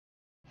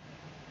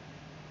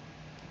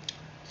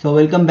So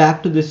welcome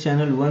back to this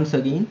channel once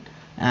again,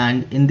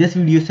 and in this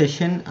video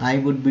session I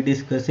would be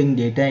discussing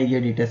data area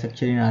data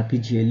structure in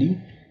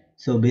rpgle.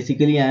 So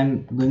basically I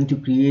am going to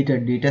create a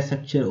data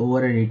structure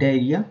over a data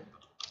area.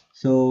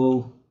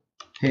 So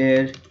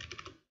here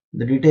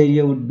the data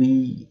area would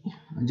be,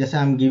 just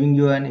I'm giving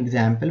you an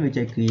example which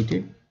I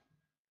created.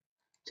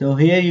 So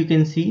here you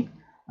can see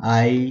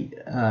I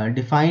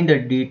defined a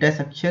data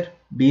structure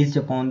based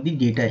upon the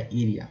data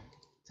area.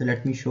 So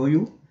let me show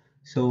you.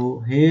 So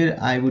here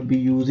I would be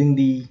using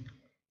the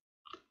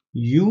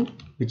U,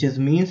 which is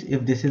means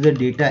if this is a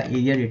data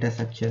area data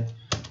structure.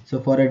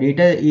 So for a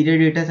data area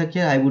data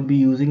structure I would be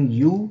using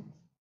U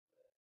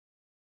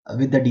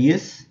with the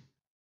DS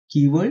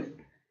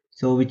keyword,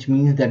 so which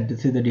means that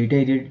this is the data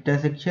area data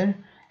structure,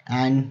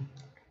 and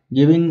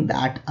giving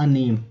that a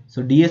name.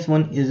 So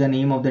DS1 is the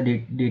name of the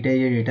data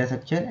area data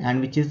structure,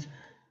 and which is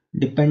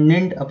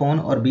dependent upon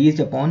or based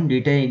upon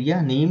data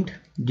area named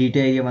data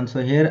area 1.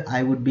 So here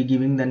I would be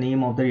giving the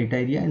name of the data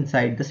area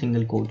inside the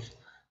single quotes.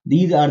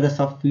 These are the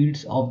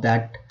subfields of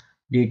that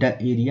data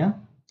area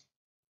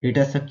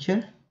data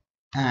structure,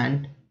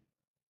 and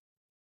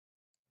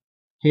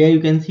here you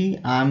can see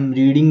I'm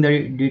reading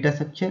the data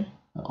structure,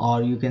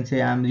 or you can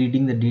say I'm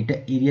reading the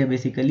data area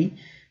basically.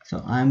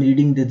 So I'm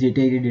reading this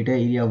data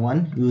area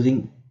 1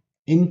 using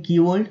in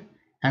keyword,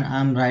 and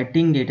I'm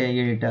writing data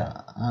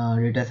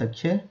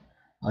structure,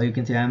 or you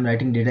can say I'm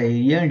writing data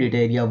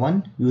area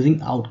 1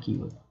 using out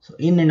keyword. So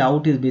in and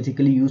out is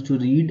basically used to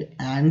read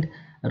and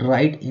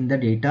write in the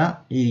data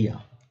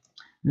area.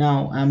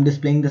 Now I am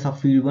displaying the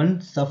subfield 1,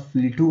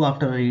 subfield 2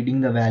 after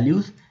reading the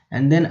values,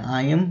 and then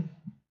I am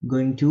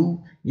going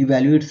to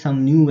evaluate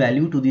some new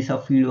value to the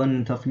subfield 1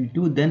 and subfield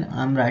 2. Then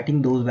I am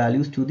writing those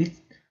values to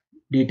this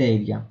data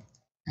area,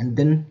 and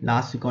then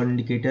last record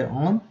indicator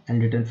on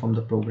and return from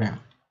the program.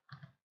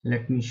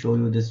 Let me show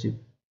you this.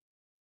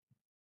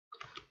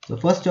 So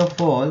first of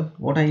all,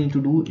 what I need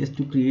to do is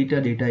to create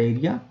a data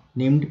area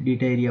named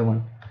data area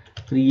 1.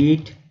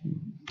 Create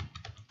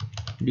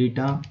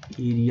data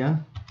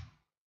area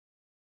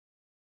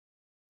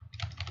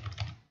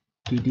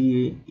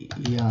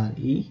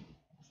DTARE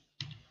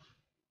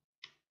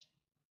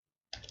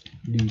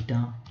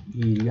data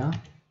area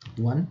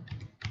 1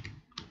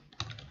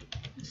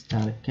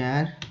 star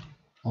char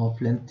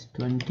of length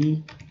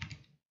 20.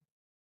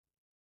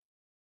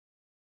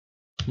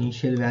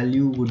 Initial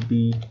value would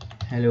be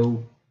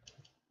hello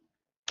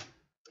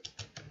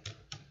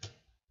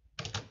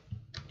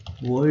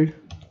world.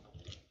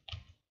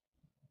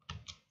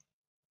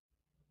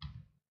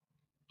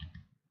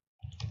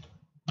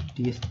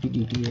 TSP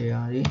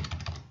DTARA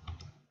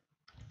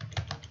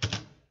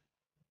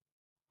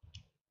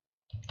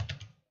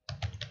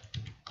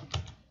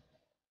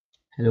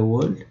hello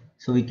world.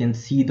 So we can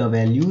see the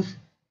values.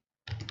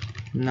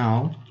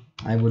 Now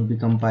I would be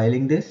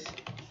compiling this.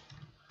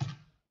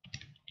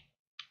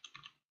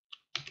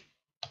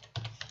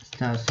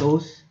 Star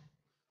source,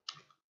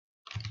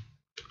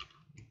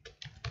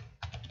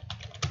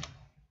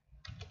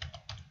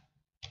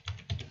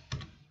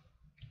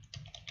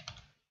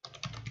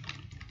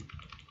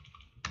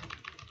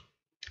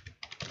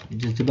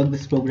 just debug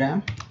this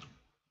program.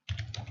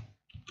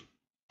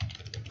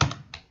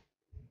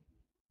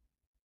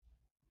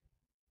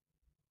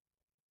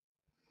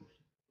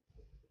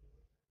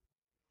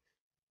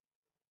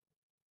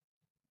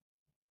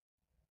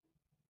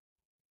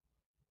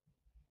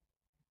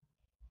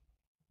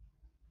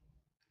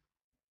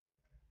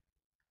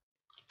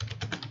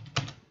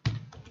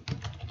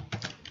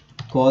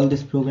 Call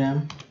this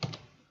program.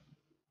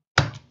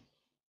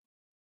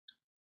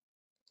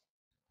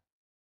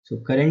 So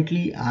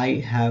currently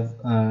I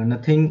have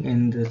nothing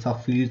in the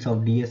subfields of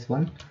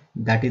DS1,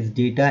 that is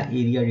data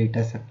area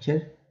data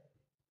structure.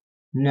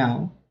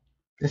 Now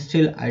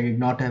still I did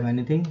not have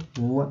anything.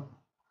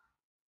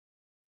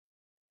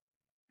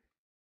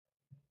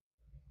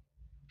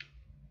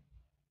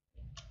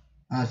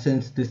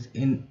 Since this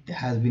in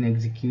has been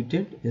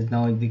executed, is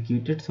now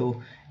executed,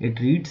 so it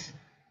reads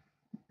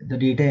the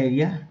data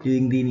area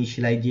during the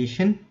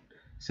initialization.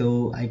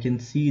 So I can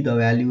see the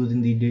values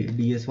in the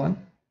DS1.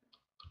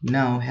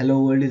 Now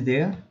hello world is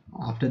there.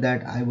 After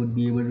that I would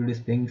be able to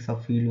display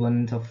subfield 1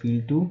 and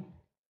subfield 2,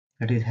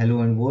 that is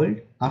hello and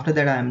world. After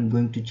that I am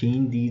going to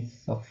change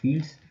these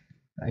subfields.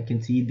 I can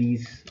see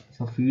these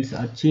subfields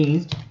are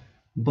changed,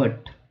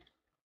 but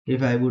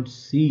if I would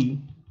see,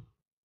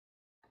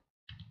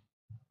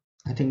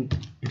 I think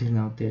it is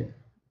not there.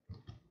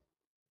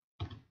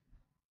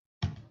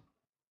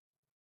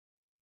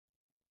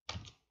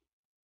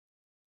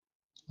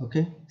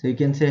 Okay, so you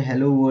can say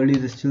hello world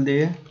is still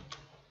there.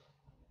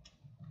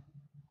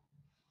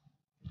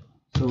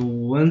 So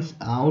once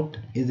out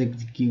is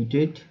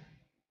executed,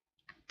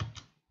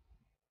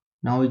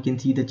 now we can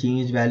see the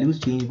changed values,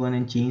 change 1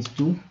 and change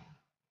 2.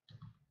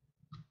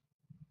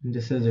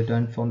 This is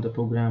returned from the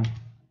program.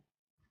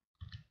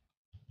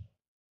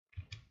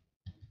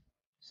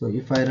 So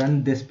if I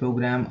run this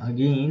program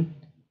again,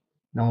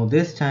 now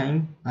this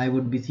time I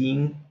would be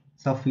seeing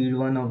subfield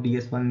 1 of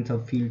DS1 and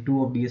subfield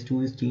 2 of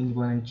DS2 is change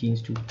 1 and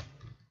change 2.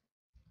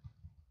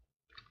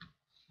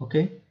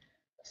 Okay,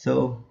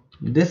 so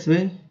this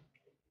way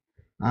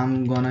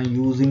I'm gonna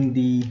using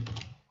the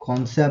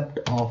concept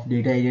of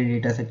data area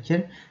data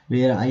structure,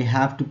 where I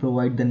have to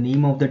provide the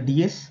name of the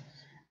DS,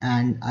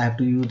 and I have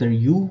to use the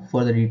U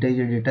for the data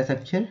area data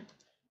structure,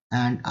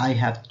 and I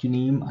have to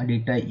name a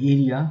data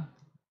area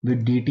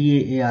with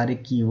data ARA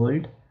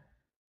keyword,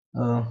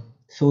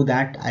 so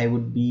that I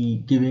would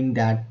be giving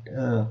that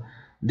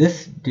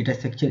this data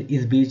structure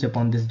is based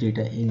upon this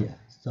data area.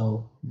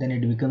 So then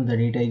it becomes the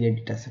data area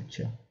data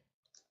structure.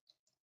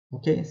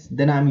 Okay,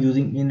 then I'm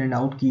using in and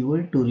out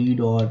keyword to read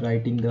or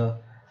writing the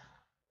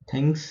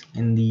things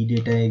in the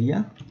data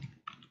area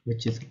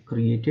which is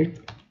created.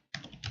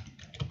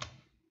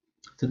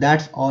 So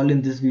that's all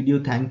in this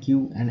video. Thank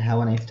you and have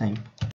a nice time.